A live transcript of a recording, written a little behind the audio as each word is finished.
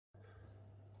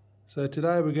So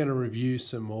today we're going to review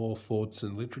some more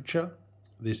Fordson literature.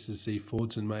 This is the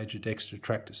Fordson Major-Dexta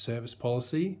tractor service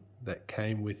policy that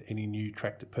came with any new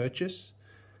tractor purchase,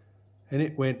 and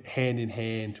it went hand in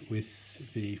hand with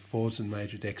the Fordson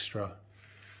Major-Dexta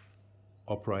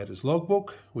operator's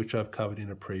logbook, which I've covered in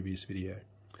a previous video.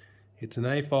 It's an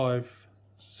A5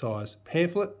 size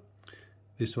pamphlet.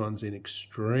 This one's in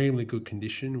extremely good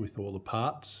condition with all the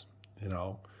parts, and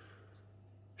I'll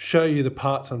show you the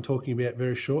parts I'm talking about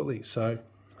very shortly. So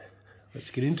let's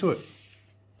get into it.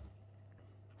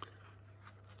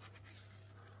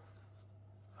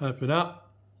 Open up.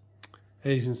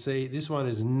 As you can see, this one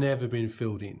has never been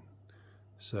filled in.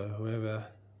 So whoever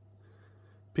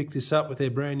picked this up with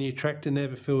their brand new tractor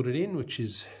never filled it in, which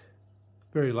is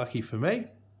very lucky for me.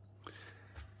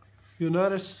 You'll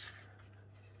notice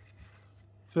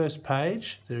first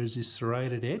page there is this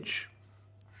serrated edge,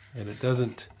 and it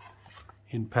doesn't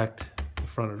impact the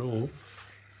front at all,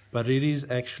 but it is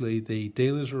actually the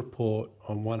dealer's report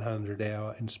on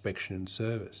 100-hour inspection and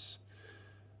service.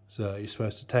 So you're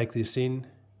supposed to take this in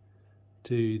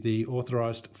to the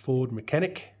authorised Ford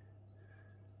mechanic,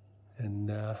 and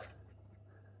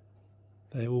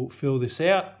they will fill this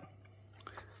out,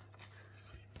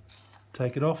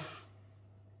 take it off,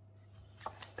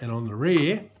 and on the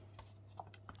rear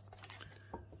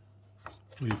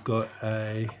we've got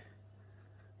a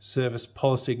service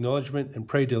policy acknowledgement and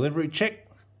pre-delivery check.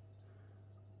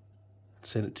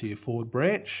 Send it to your Ford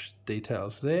branch,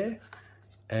 details there,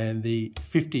 and the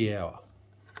 50-hour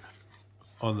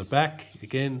on the back,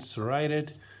 again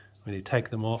serrated. When you take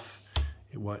them off,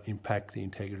 it won't impact the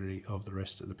integrity of the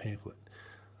rest of the pamphlet.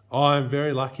 I'm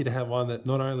very lucky to have one that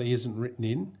not only isn't written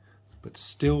in, but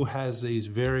still has these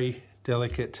very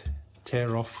delicate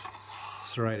tear-off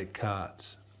serrated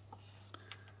cards.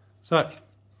 So,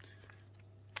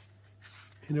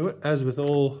 as with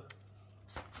all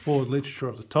Ford literature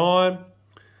of the time,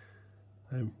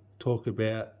 they talk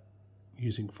about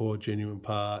using Ford genuine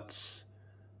parts,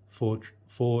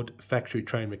 Ford factory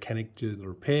trained mechanic to do the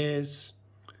repairs.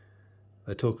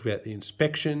 They talk about the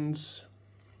inspections,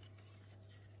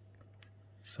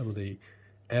 some of the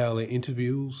hourly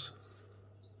interviews,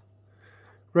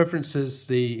 references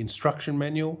the instruction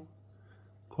manual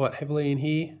quite heavily in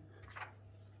here.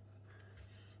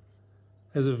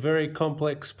 There's a very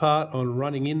complex part on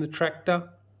running in the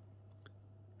tractor.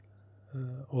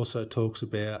 Also talks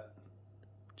about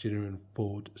genuine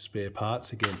Ford spare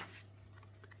parts again.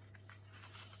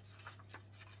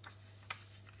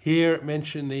 Here it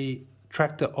mentioned the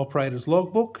tractor operator's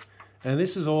logbook, and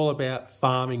this is all about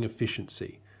farming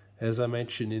efficiency. As I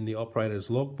mentioned in the operator's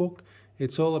logbook,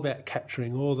 it's all about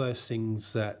capturing all those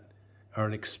things that are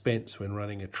an expense when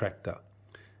running a tractor,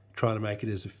 trying to make it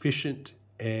as efficient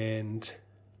and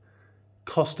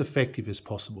cost-effective as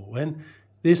possible. And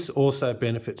this also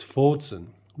benefits Fordson,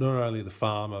 not only the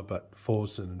farmer, but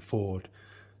Fordson and Ford,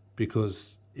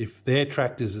 because if their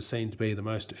tractors are seen to be the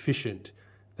most efficient,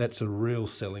 that's a real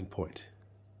selling point.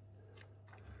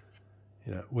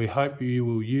 We hope you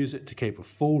will use it to keep a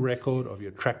full record of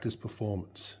your tractor's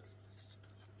performance.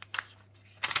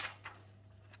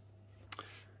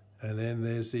 And then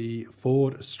there's the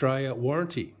Ford Australia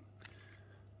warranty.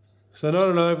 So not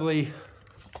an overly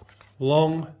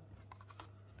long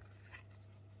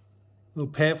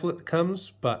little pamphlet that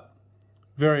comes, but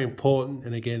very important,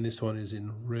 and again this one is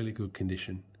in really good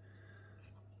condition.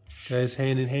 Goes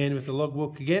hand in hand with the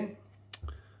logbook again.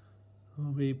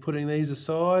 I'll be putting these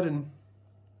aside and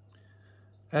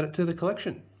add it to the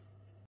collection.